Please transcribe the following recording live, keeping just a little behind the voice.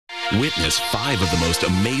Witness 5 of the most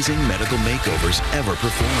amazing medical makeovers ever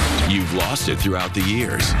performed. You've lost it throughout the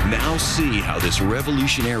years. Now see how this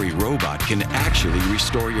revolutionary robot can actually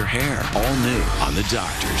restore your hair. All new on The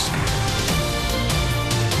Doctors.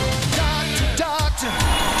 Doctor,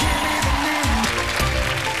 give me the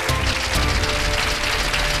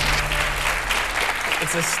news.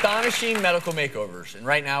 It's astonishing medical makeovers, and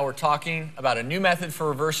right now we're talking about a new method for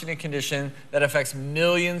reversing a condition that affects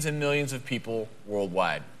millions and millions of people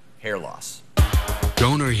worldwide: hair loss.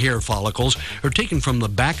 Donor hair follicles are taken from the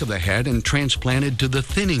back of the head and transplanted to the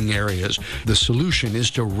thinning areas. The solution is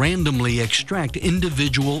to randomly extract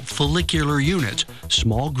individual follicular units,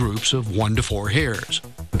 small groups of 1 to 4 hairs.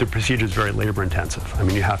 The procedure is very labor intensive. I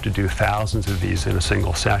mean, you have to do thousands of these in a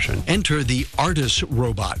single session. Enter the ARTAS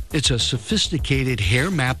robot. It's a sophisticated hair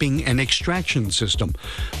mapping and extraction system.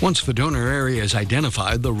 Once the donor area is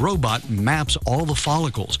identified, the robot maps all the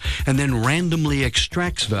follicles and then randomly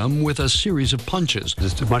extracts them with a series of punches.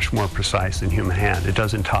 It's much more precise than human hand. It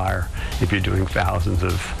doesn't tire if you're doing thousands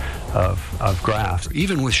of grafts.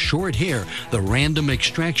 Even with short hair, the random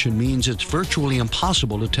extraction means it's virtually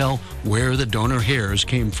impossible to tell where the donor hairs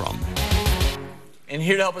came from. And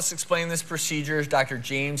here to help us explain this procedure is Dr.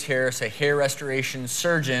 James Harris, a hair restoration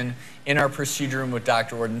surgeon in our procedure room with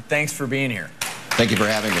Dr. Orden. Thanks for being here. Thank you for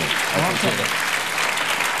having me. I appreciate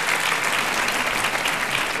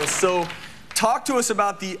it. So talk to us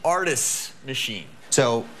about the ARTAS machine.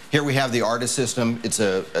 So here we have the ARTAS system. It's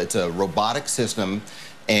a robotic system,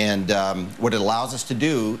 and what it allows us to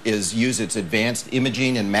do is use its advanced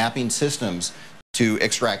imaging and mapping systems to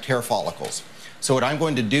extract hair follicles. So what I'm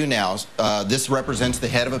going to do now, this represents the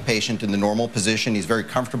head of a patient in the normal position. He's very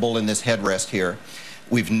comfortable in this headrest here.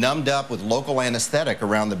 We've numbed up with local anesthetic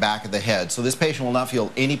around the back of the head, so this patient will not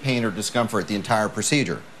feel any pain or discomfort the entire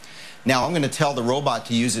procedure. Now I'm going to tell the robot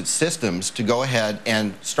to use its systems to go ahead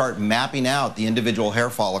and start mapping out the individual hair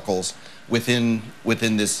follicles within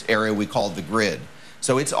this area we call the grid.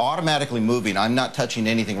 So it's automatically moving. I'm not touching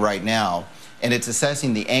anything right now, and it's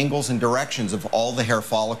assessing the angles and directions of all the hair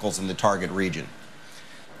follicles in the target region.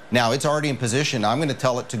 Now it's already in position. I'm going to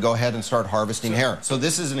tell it to go ahead and start harvesting hair. So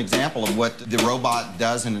this is an example of what the robot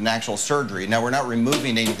does in an actual surgery. Now we're not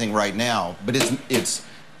removing anything right now, but it's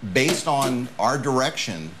based on our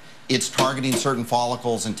direction. It's targeting certain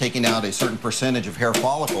follicles and taking out a certain percentage of hair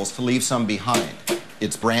follicles to leave some behind.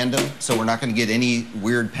 It's random, so we're not going to get any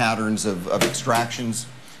weird patterns of extractions.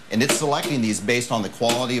 And it's selecting these based on the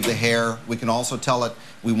quality of the hair. We can also tell it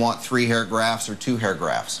we want 3 hair grafts or 2 hair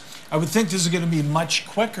grafts. I would think this is going to be much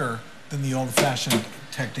quicker than the old-fashioned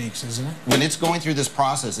techniques, isn't it? When it's going through this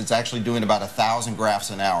process, it's actually doing about 1,000 grafts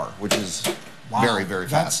an hour, which is very, very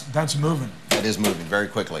fast. That's moving. That is moving very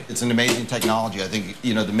quickly. It's an amazing technology. I think,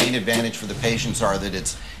 you know, the main advantage for the patients are that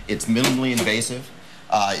it's minimally invasive.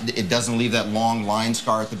 It doesn't leave that long line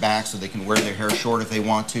scar at the back, so they can wear their hair short if they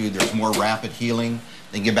want to. There's more rapid healing.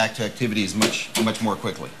 They can get back to activities much more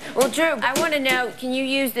quickly. Well, Drew, I want to know, can you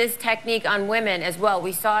use this technique on women as well?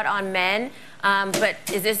 We saw it on men, but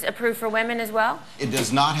is this approved for women as well? It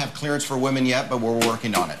does not have clearance for women yet, but we're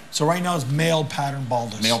working on it. So right now it's male pattern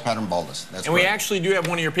baldness. Male pattern baldness, that's And correct. we actually do have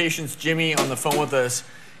one of your patients, Jimmy, on the phone with us.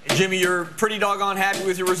 Jimmy, you're pretty doggone happy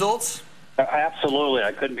with your results? Absolutely.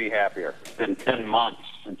 I couldn't be happier. It's been 10 months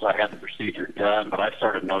since I had the procedure done, but I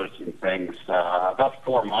started noticing things about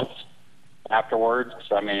 4 months afterwards.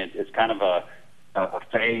 I mean, it's kind of a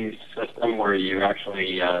phase system where you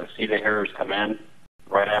actually see the hairs come in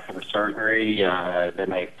right after the surgery, then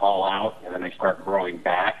they fall out, and then they start growing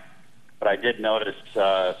back. But I did notice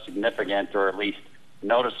significant, or at least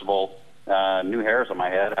noticeable, new hairs on my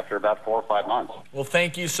head after about 4 or 5 months. Well,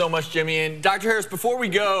 thank you so much, Jimmy. And Dr. Harris, before we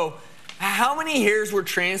go, how many hairs were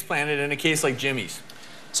transplanted in a case like Jimmy's?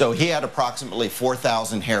 So he had approximately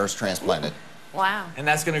 4,000 hairs transplanted. Wow. And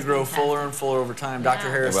that's going to grow fuller and fuller over time. Yeah. Dr.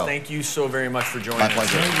 Harris, thank you so very much for joining us. My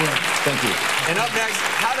pleasure. Thank you. And up next,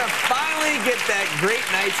 how to finally get that great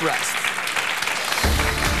night's rest.